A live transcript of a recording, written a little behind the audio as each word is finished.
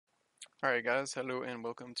Alright guys, hello and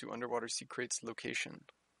welcome to Underwater Secrets location.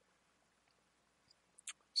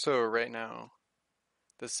 So right now,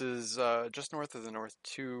 this is just north of the North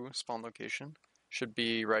 2 spawn location. Should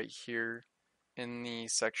be right here in the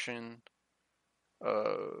section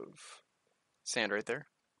of sand right there.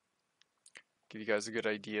 Give you guys a good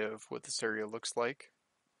idea of what this area looks like.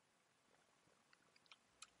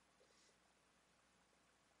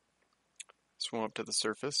 Swim up to the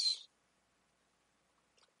surface.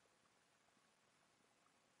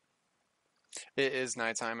 It is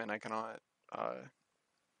nighttime and I cannot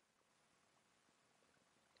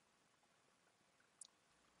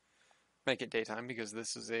make it daytime because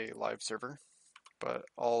this is a live server. But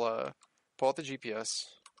I'll pull out the GPS.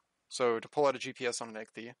 So to pull out a GPS on an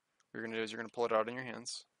Ichthy, what you're going to do is you're going to pull it out in your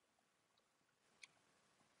hands.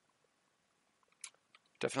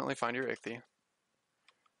 Definitely find your Ichthy.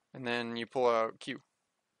 And then you pull out Q.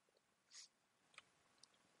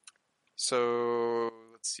 So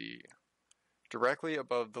let's see. Directly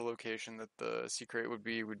above the location that the secret would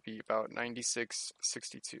be about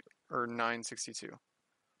 9662 or 962.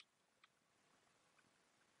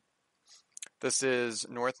 This is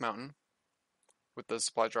North Mountain with the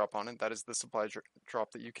supply drop on it. That is the supply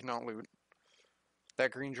drop that you cannot loot.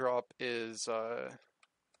 That green drop is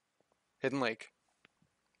Hidden Lake.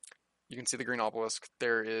 You can see the green obelisk.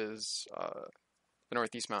 There is the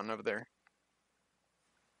Northeast Mountain over there.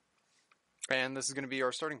 And this is going to be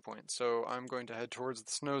our starting point. So I'm going to head towards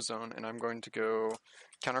the snow zone and I'm going to go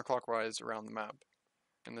counterclockwise around the map.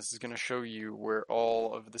 And this is going to show you where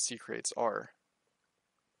all of the secrets are.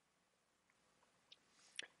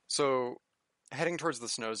 So heading towards the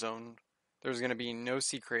snow zone, there's going to be no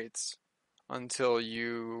secrets until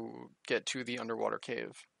you get to the underwater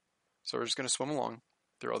cave. So we're just going to swim along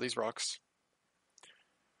through all these rocks.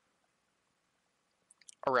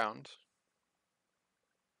 Around.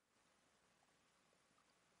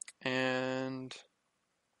 And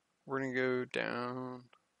we're going to go down.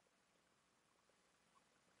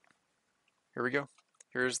 Here we go.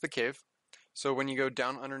 Here's the cave. So when you go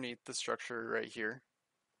down underneath the structure right here,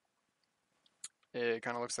 it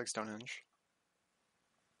kind of looks like Stonehenge.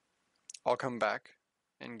 I'll come back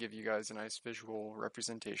and give you guys a nice visual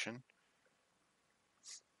representation.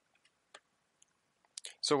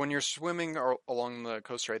 So when you're swimming along the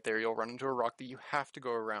coast right there, you'll run into a rock that you have to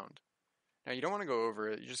go around. Now you don't want to go over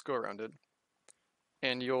it, you just go around it.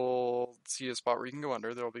 And you'll see a spot where you can go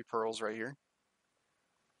under. There'll be pearls right here.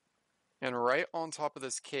 And right on top of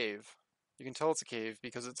this cave, you can tell it's a cave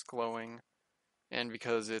because it's glowing and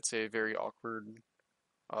because it's a very awkward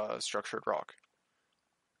structured rock.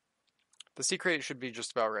 The secret should be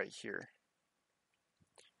just about right here.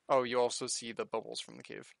 Oh, you also see the bubbles from the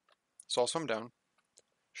cave. So I'll swim down,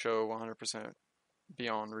 show 100%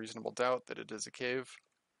 beyond reasonable doubt that it is a cave.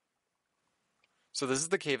 So this is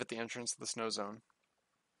the cave at the entrance to the snow zone.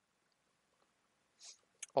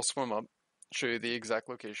 I'll swim up, show you the exact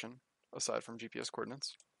location, aside from GPS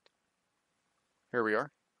coordinates. Here we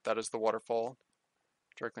are. That is the waterfall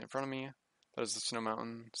directly in front of me. That is the snow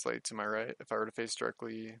mountain slightly to my right. If I were to face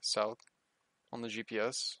directly south on the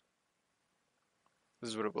GPS, this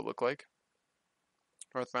is what it would look like.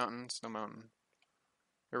 North Mountain, Snow Mountain.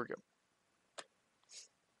 Here we go.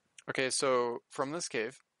 Okay, so from this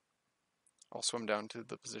cave, I'll swim down to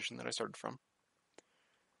the position that I started from.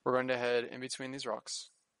 We're going to head in between these rocks.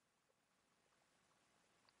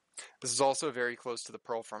 This is also very close to the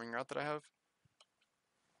pearl farming route that I have.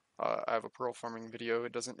 I have a pearl farming video.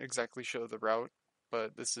 It doesn't exactly show the route,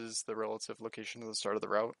 but this is the relative location of the start of the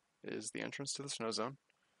route, is the entrance to the snow zone.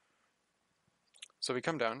 So we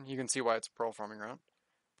come down. You can see why it's a pearl farming route.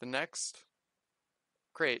 The next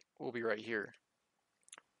crate will be right here.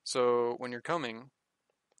 So when you're coming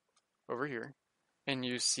over here and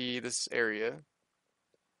you see this area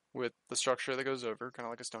with the structure that goes over, kind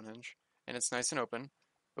of like a Stonehenge, and it's nice and open,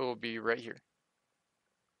 it will be right here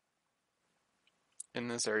in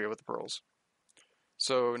this area with the pearls.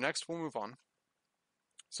 So next we'll move on.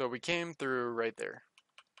 So we came through right there.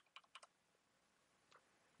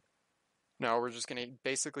 Now we're just going to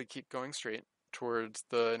basically keep going straight towards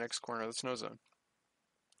the next corner of the snow zone.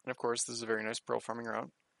 And of course, this is a very nice pearl farming route.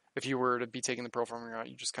 If you were to be taking the pearl farming route,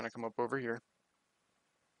 you just kind of come up over here.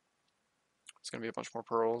 It's going to be a bunch more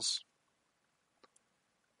pearls.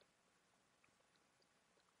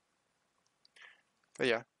 But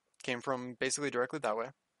yeah, came from basically directly that way.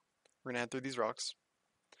 We're going to head through these rocks.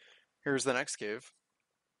 Here's the next cave.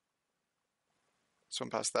 Swim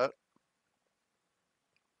past that.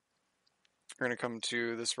 You're going to come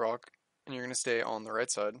to this rock, and you're going to stay on the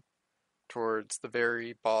right side towards the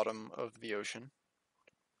very bottom of the ocean.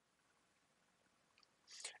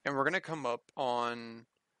 And we're going to come up on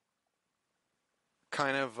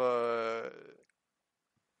kind of a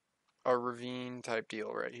ravine type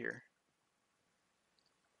deal right here.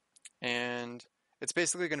 And it's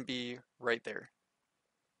basically going to be right there.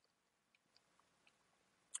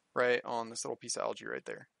 Right on this little piece of algae right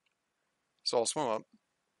there. So I'll swim up.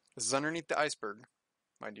 This is underneath the iceberg,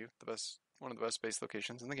 mind you, one of the best base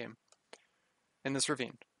locations in the game. In this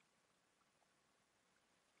ravine.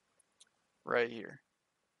 Right here.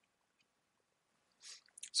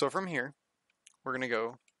 So from here, we're going to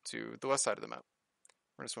go to the west side of the map.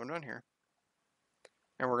 We're going to swim down here.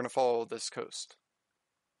 And we're going to follow this coast.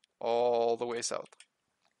 All the way south.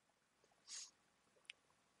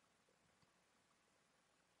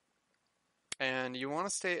 And you want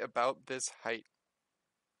to stay about this height.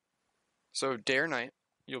 So day or night,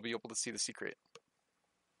 you'll be able to see the sea crate.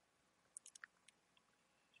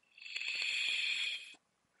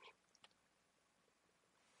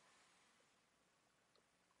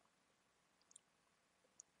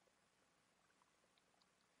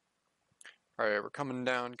 Alright, we're coming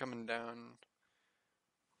down,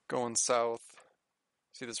 going south.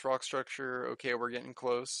 See this rock structure? Okay, we're getting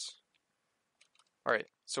close. Alright,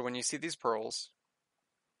 so when you see these pearls,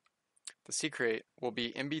 the sea crate will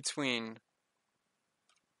be in between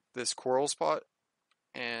this coral spot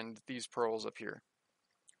and these pearls up here.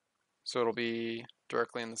 So it'll be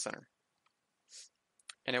directly in the center.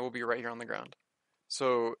 And it will be right here on the ground.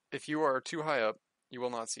 So if you are too high up, you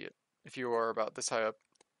will not see it. If you are about this high up,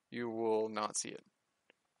 you will not see it.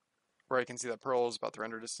 Where I can see that pearl is about the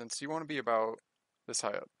render distance, you want to be about this high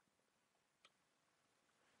up.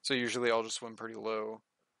 So usually I'll just swim pretty low.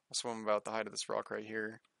 I'll swim about the height of this rock right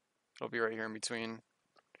here. It'll be right here in between.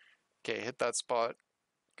 Okay, hit that spot.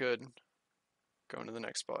 Good. Go into the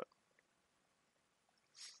next spot.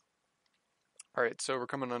 Alright, so we're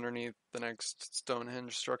coming underneath the next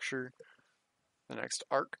Stonehenge structure. The next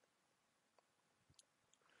arc.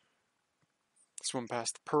 Swim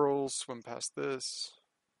past the pearls, swim past this.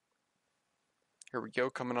 Here we go,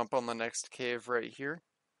 coming up on the next cave right here.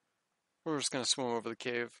 We're just going to swim over the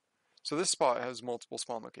cave. So this spot has multiple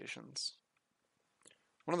spawn locations.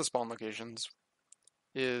 One of the spawn locations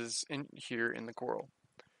is in here in the coral.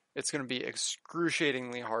 It's going to be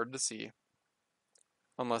excruciatingly hard to see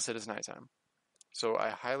unless it is nighttime. So I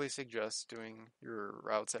highly suggest doing your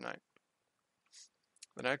routes at night.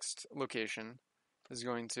 The next location is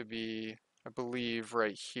going to be, I believe,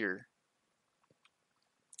 right here.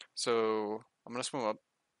 So I'm going to swim up.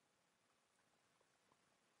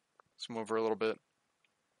 Swim over a little bit.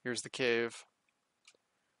 Here's the cave.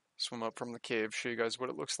 Swim up from the cave, show you guys what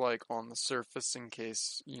it looks like on the surface in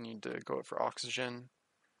case you need to go up for oxygen.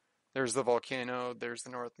 There's the volcano, there's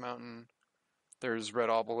the North Mountain, there's Red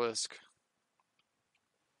Obelisk.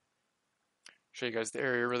 Show you guys the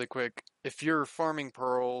area really quick. If you're farming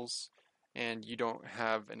pearls and you don't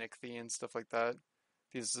have an ichthy and stuff like that,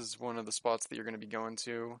 this is one of the spots that you're going to be going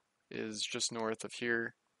to, is just north of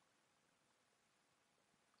here.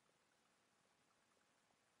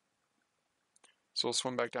 So we'll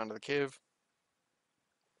swim back down to the cave.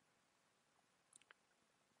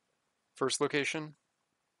 First location.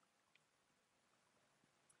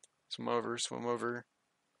 Swim over, swim over.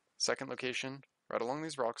 Second location, right along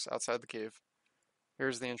these rocks outside the cave.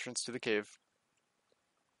 Here's the entrance to the cave.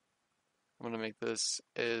 I'm going to make this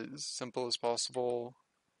as simple as possible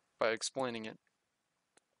by explaining it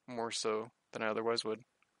more so than I otherwise would.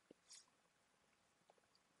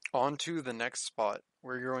 On to the next spot,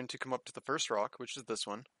 where you're going to come up to the first rock, which is this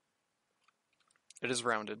one. It is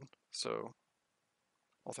rounded, so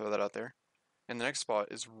I'll throw that out there. And the next spot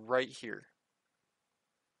is right here.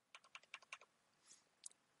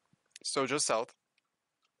 So just south,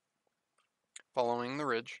 following the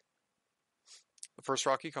ridge, the first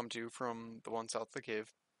rock you come to from the one south of the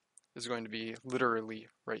cave is going to be literally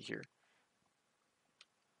right here.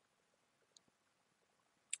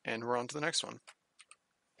 And we're on to the next one.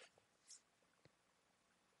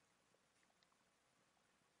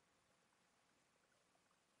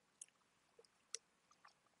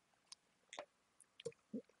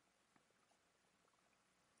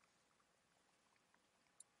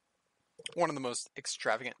 One of the most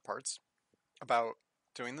extravagant parts about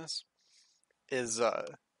doing this is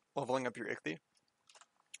leveling up your ichthy.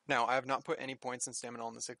 Now, I have not put any points in stamina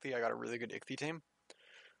on this ichthy. I got a really good ichthy tame.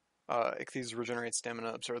 Ichthy's regenerate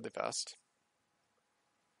stamina absurdly fast.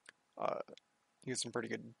 You get some pretty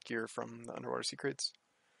good gear from the underwater secrets.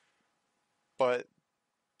 But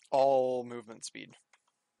all movement speed.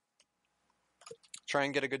 Try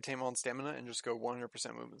and get a good tame on stamina and just go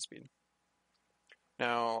 100% movement speed.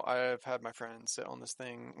 Now, I've had my friend sit on this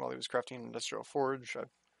thing while he was crafting an industrial forge. I've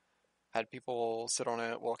Had people sit on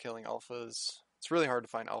it while killing alphas. It's really hard to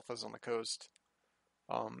find alphas on the coast.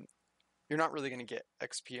 Um, you're not really going to get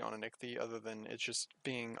XP on an Ichthy other than it's just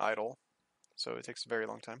being idle, so it takes a very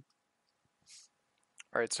long time.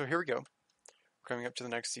 Alright, so here we go. We're coming up to the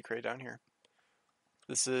next sea crate down here.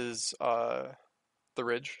 This is the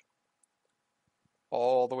ridge,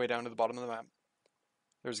 all the way down to the bottom of the map.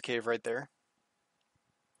 There's a cave right there.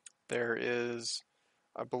 There is,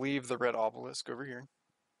 I believe, the red obelisk over here.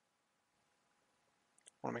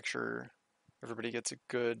 I want to make sure everybody gets a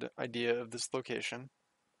good idea of this location.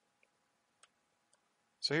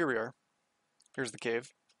 So here we are. Here's the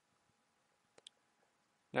cave.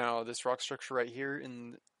 Now this rock structure right here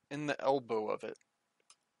in the elbow of it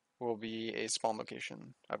will be a spawn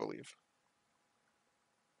location, I believe.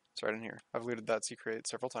 It's right in here. I've looted that secret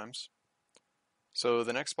several times. So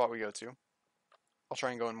the next spot we go to, I'll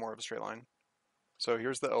try and go in more of a straight line. So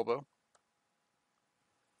here's the elbow.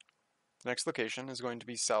 The next location is going to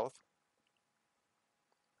be south.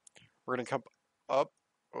 We're going to come up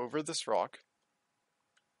over this rock.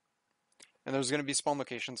 And there's going to be spawn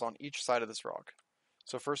locations on each side of this rock.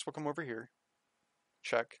 So first we'll come over here.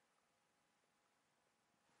 Check.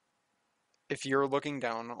 If you're looking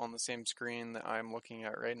down on the same screen that I'm looking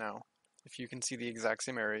at right now, if you can see the exact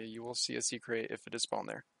same area, you will see a sea crate if it is spawned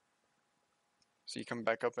there. So you come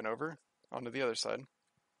back up and over onto the other side.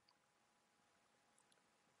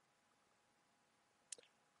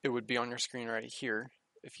 It would be on your screen right here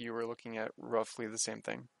if you were looking at roughly the same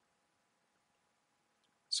thing.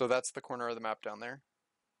 So that's the corner of the map down there.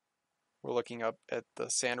 We're looking up at the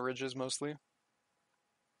sand ridges mostly.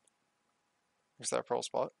 There's that pearl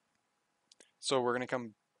spot. So we're going to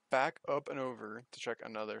come back up and over to check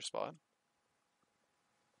another spot.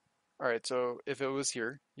 Alright, so if it was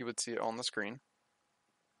here, you would see it on the screen.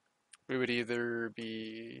 We would either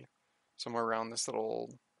be somewhere around this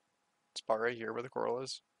little spot right here where the coral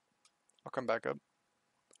is. I'll come back up.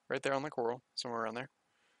 Right there on the coral, somewhere around there.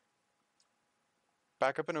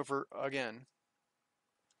 Back up and over again.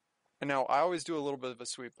 And now I always do a little bit of a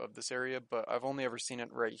sweep of this area, but I've only ever seen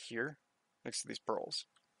it right here next to these pearls.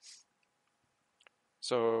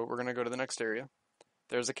 So we're going to go to the next area.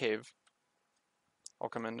 There's a cave. I'll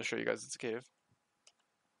come in to show you guys it's a cave.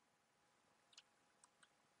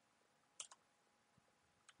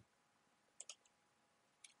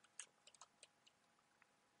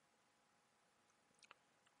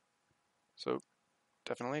 So,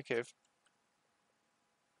 definitely a cave.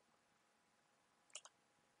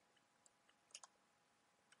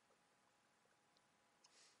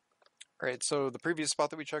 Alright, so the previous spot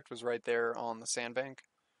that we checked was right there on the sandbank.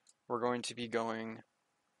 We're going to be going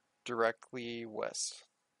directly west.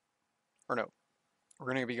 Or no, we're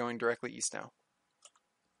going to be going directly east now.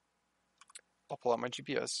 I'll pull out my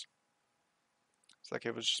GPS. So that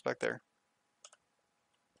cave was just back there.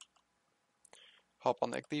 Hop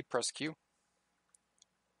on the Ichthy, press Q.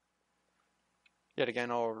 Yet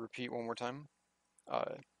again, I'll repeat one more time.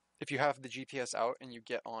 If you have the GPS out and you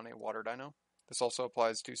get on a water dino, this also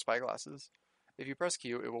applies to spyglasses. If you press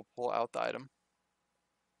Q, it will pull out the item.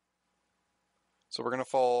 So we're going to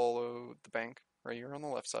follow the bank right here on the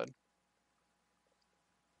left side.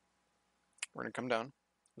 We're going to come down.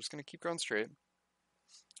 We're just going to keep going straight. And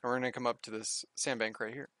we're going to come up to this sandbank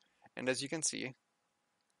right here. And as you can see,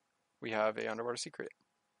 we have a underwater secret.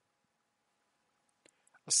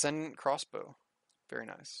 Ascendant crossbow. Very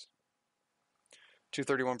nice.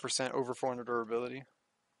 231% over 400 durability.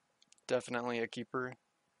 Definitely a keeper.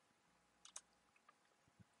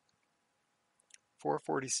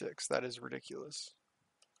 446. That is ridiculous.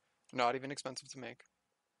 Not even expensive to make.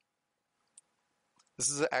 This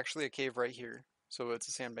is actually a cave right here. So it's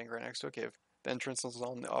a sandbank right next to a cave. The entrance is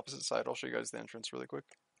on the opposite side. I'll show you guys the entrance really quick.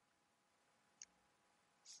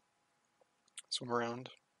 Swim around.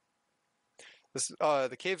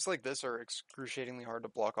 The caves like this are excruciatingly hard to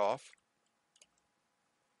block off.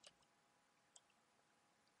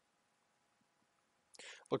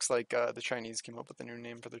 Looks like the Chinese came up with a new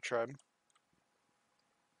name for their tribe.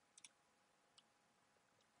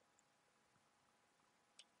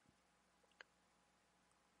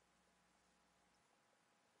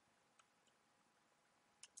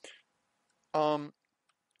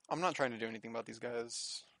 I'm not trying to do anything about these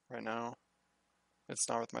guys right now. It's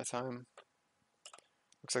not worth my time.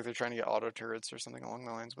 Looks like they're trying to get auto turrets or something along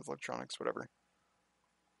the lines with electronics, whatever.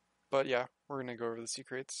 But yeah, we're gonna go over the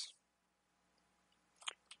secrets.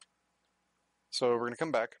 So we're gonna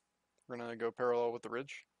come back. We're gonna go parallel with the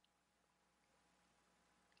ridge.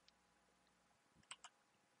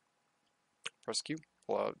 Press Q,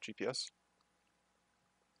 pull out GPS.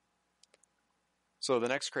 So the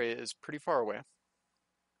next crate is pretty far away.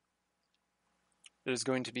 It is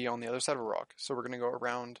going to be on the other side of a rock. So we're going to go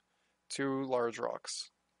around two large rocks.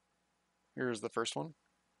 Here's the first one.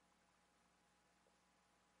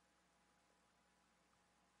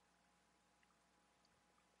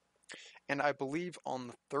 And I believe on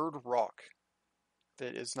the third rock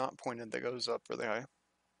that is not pointed that goes up really high,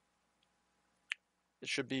 it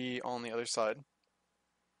should be on the other side,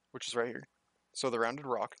 which is right here. So the rounded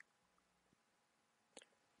rock.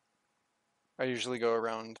 I usually go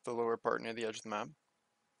around the lower part near the edge of the map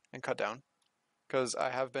and cut down, because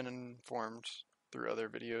I have been informed through other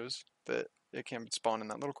videos that it can spawn in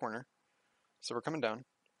that little corner. So we're coming down.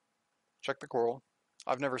 Check the coral.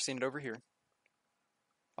 I've never seen it over here.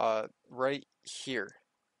 Right here.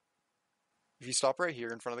 If you stop right here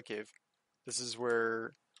in front of the cave, this is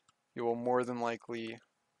where you will more than likely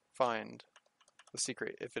find the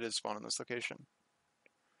secret if it is spawned in this location.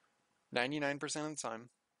 99% of the time,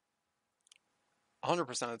 100%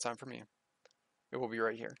 of the time for me, it will be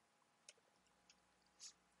right here.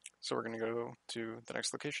 So we're going to go to the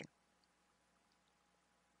next location.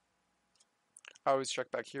 I always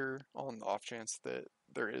check back here on the off chance that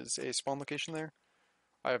there is a spawn location there.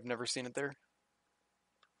 I have never seen it there.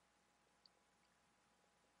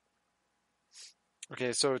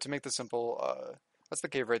 Okay, so to make this simple, that's the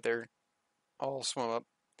cave right there. I'll swim up.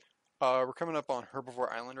 We're coming up on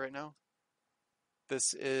Herbivore Island right now.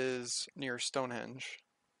 This is near Stonehenge.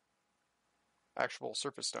 Actual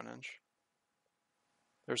surface Stonehenge.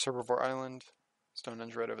 There's Herbivore Island.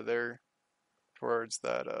 Stonehenge right over there. Towards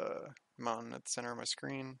that mountain at the center of my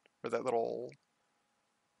screen. Where that little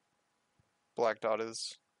black dot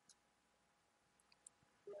is.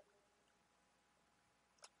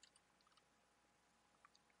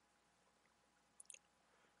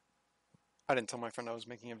 I didn't tell my friend I was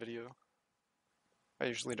making a video. I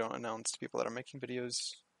usually don't announce to people that I'm making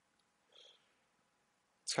videos.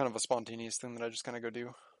 It's kind of a spontaneous thing that I just kind of go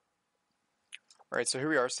do. Alright, so here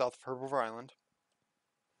we are, south of Herbivore Island.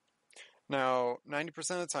 Now, 90%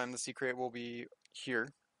 of the time, the secret will be here.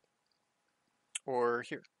 Or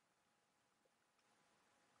here.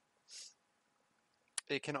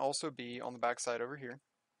 It can also be on the backside over here.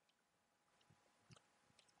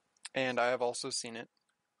 And I have also seen it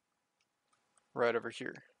right over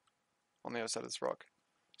here on the other side of this rock.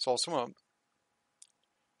 So I'll swim up,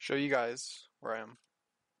 show you guys where I am.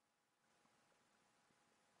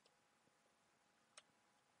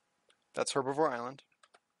 That's Herbivore Island.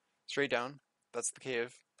 Straight down, that's the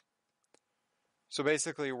cave. So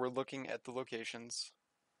basically we're looking at the locations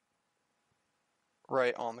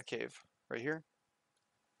right on the cave. Right here.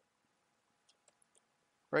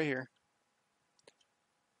 Right here.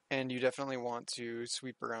 And you definitely want to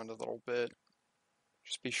sweep around a little bit.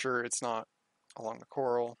 Just be sure it's not along the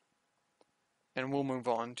coral. And we'll move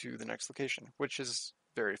on to the next location, which is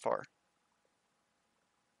very far.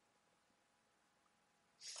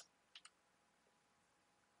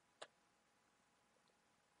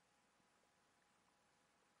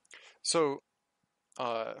 So,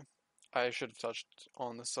 I should have touched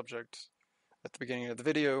on this subject at the beginning of the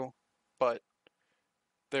video, but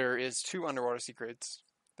there is two underwater secrets.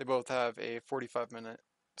 They both have a 45-minute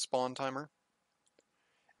spawn timer.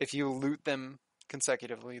 If you loot them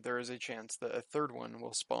consecutively, there is a chance that a third one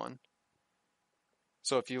will spawn.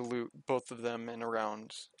 So if you loot both of them in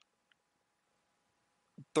around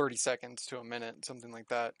 30 seconds to a minute, something like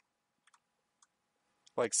that,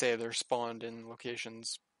 like say they're spawned in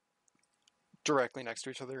locations directly next to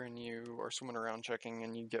each other and you are swimming around checking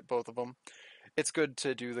and you get both of them, it's good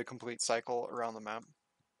to do the complete cycle around the map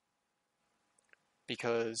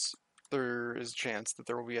because there is a chance that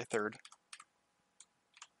there will be a third,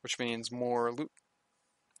 which means more loot.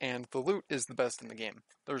 And the loot is the best in the game.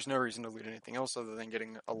 There's no reason to loot anything else other than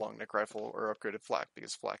getting a long neck rifle or upgraded flak,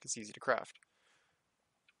 because flak is easy to craft.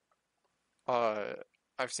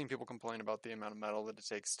 I've seen people complain about the amount of metal that it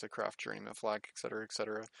takes to craft journeyman flak, etc.,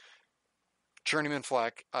 etc. Journeyman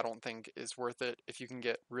flak, I don't think is worth it. If you can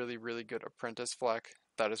get really, really good apprentice flak,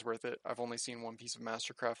 that is worth it. I've only seen one piece of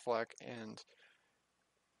mastercraft flak, and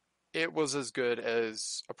it was as good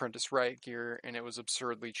as apprentice riot gear, and it was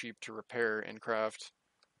absurdly cheap to repair and craft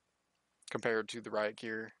compared to the riot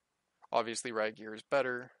gear. Obviously, riot gear is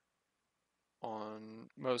better on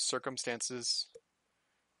most circumstances,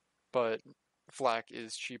 but flak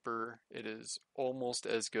is cheaper. It is almost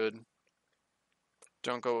as good.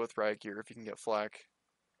 Don't go with riot gear if you can get flak.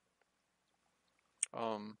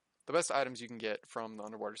 The best items you can get from the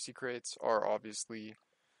underwater secrets are obviously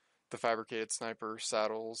the fabricated sniper,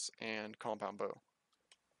 saddles, and compound bow.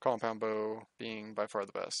 Compound bow being by far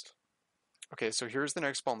the best. Okay, so here's the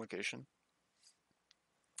next spawn location.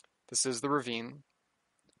 This is the ravine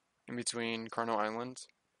in between Carno Island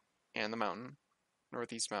and the mountain,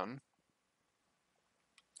 Northeast Mountain.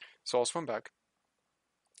 So I'll swim back,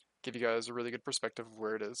 give you guys a really good perspective of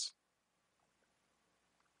where it is.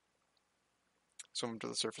 Swim to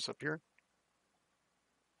the surface up here.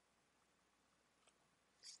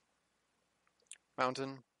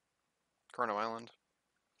 Mountain, Carno Island,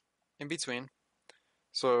 in between.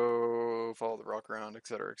 So follow the rock around,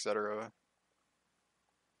 etc., etc.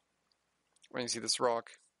 When you see this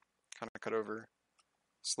rock, kind of cut over,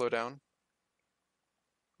 slow down,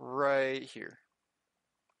 right here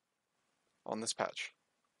on this patch.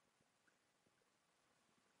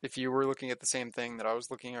 If you were looking at the same thing that I was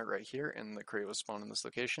looking at right here and the crate was spawned in this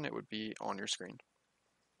location, it would be on your screen.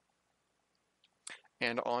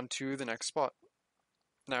 And on to the next spot.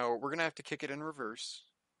 Now, we're going to have to kick it in reverse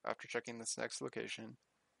after checking this next location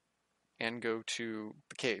and go to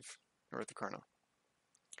the cave north of Carno.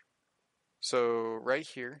 So right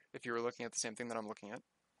here, if you were looking at the same thing that I'm looking at,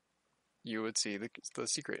 you would see the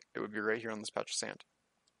secret. It would be right here on this patch of sand.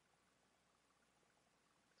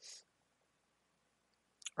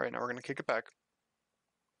 Alright, now we're going to kick it back.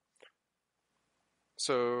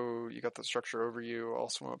 So you got the structure over you. I'll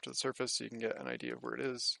swim up to the surface so you can get an idea of where it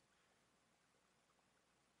is.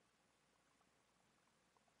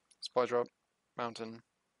 Supply drop, mountain,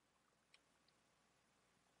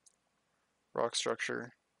 rock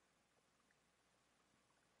structure.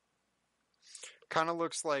 Kind of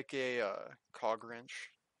looks like a cog wrench.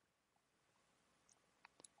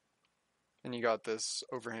 And you got this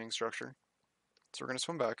overhang structure. So we're going to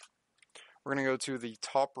swim back. We're going to go to the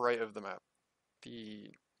top right of the map,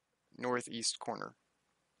 the northeast corner,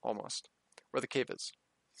 almost, where the cave is.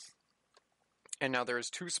 And now there's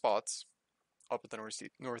two spots up at the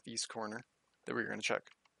northeast corner that we're going to check.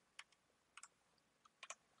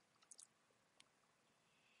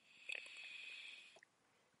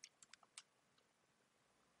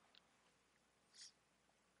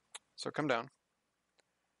 So come down,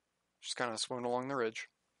 just kind of swim along the ridge.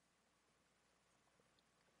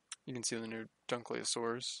 You can see the new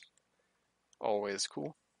Dunkleosaurs, always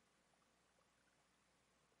cool.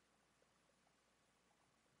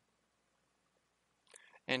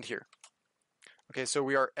 And here. Okay, so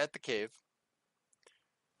we are at the cave.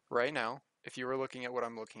 Right now, if you were looking at what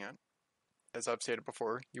I'm looking at, as I've stated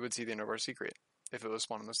before, you would see the end of our secret. If it was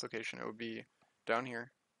spawned in this location, it would be down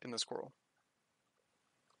here in this coral.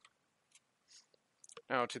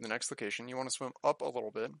 Now to the next location, you want to swim up a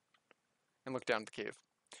little bit and look down at the cave.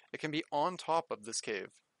 It can be on top of this cave,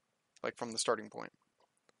 like from the starting point.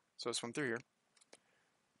 So swim through here.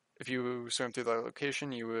 If you swim through that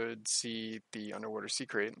location, you would see the underwater sea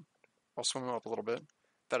crate. I'll swim up a little bit.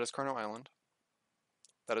 That is Carno Island.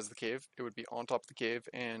 That is the cave. It would be on top of the cave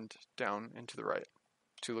and down and to the right.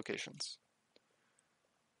 Two locations.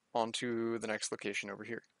 On to the next location over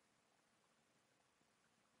here.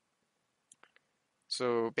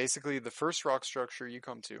 So basically the first rock structure you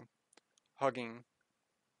come to, hugging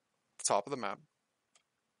the top of the map,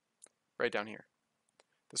 right down here.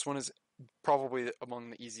 This one is probably among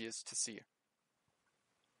the easiest to see.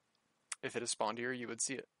 If it is spawned here, you would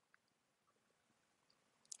see it.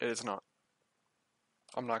 It is not.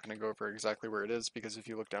 I'm not going to go over exactly where it is because if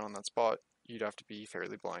you look down on that spot, you'd have to be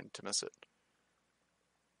fairly blind to miss it.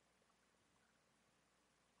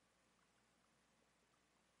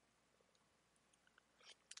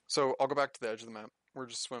 So I'll go back to the edge of the map. We're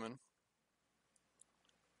just swimming.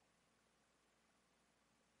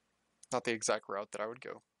 Not the exact route that I would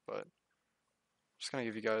go, but just going to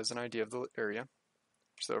give you guys an idea of the area.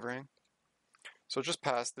 Just the overhang. So just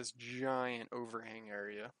past this giant overhang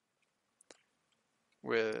area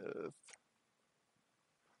with...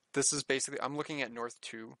 This is basically... I'm looking at North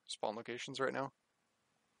 2 spawn locations right now.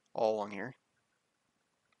 All along here.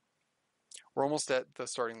 We're almost at the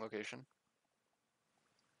starting location.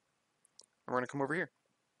 And we're going to come over here.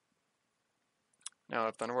 Now,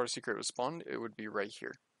 if the underwater secret was spawned, it would be right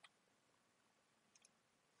here.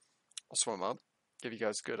 I'll swim up, give you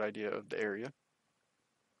guys a good idea of the area.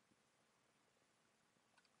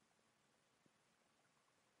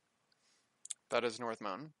 That is North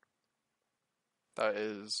Mountain. That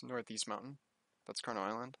is Northeast Mountain. That's Carno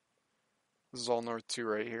Island. This is all North 2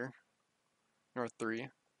 right here. North 3.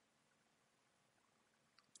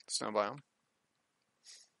 Snow biome.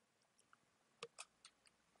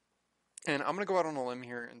 And I'm going to go out on a limb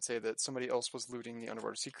here and say that somebody else was looting the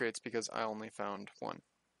underwater secrets because I only found one.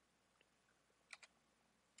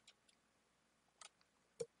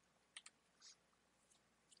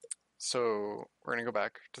 So we're going to go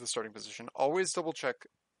back to the starting position. Always double check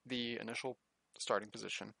the initial starting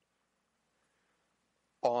position.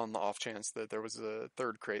 on the off chance that there was a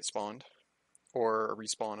third crate spawned, or a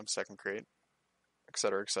respawn of second crate,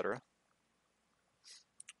 etc., etc.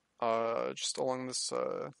 Just along this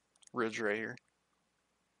ridge right here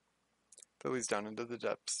that leads down into the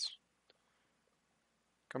depths.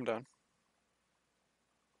 Come down.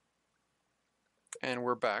 And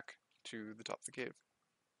we're back to the top of the cave.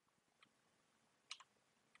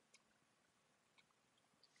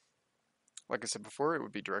 Like I said before, it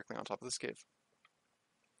would be directly on top of this cave.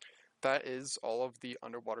 That is all of the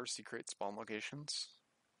underwater secret spawn locations.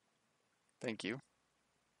 Thank you.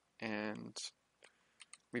 And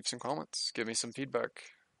leave some comments. Give me some feedback.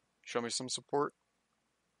 Show me some support.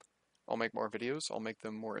 I'll make more videos. I'll make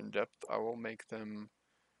them more in-depth. I will make them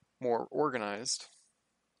more organized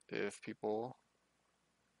if people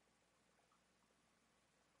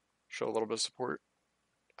show a little bit of support,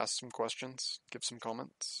 ask some questions, give some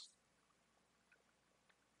comments.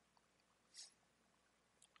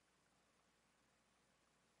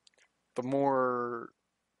 The more,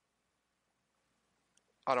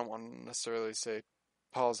 I don't want to necessarily say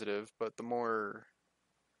positive, but the more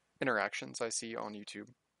interactions I see on YouTube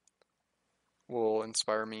will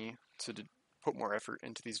inspire me to put more effort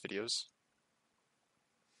into these videos.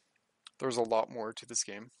 There's a lot more to this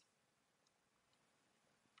game.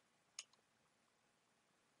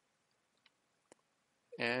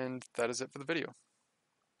 And that is it for the video.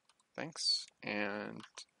 Thanks, and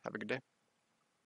have a good day.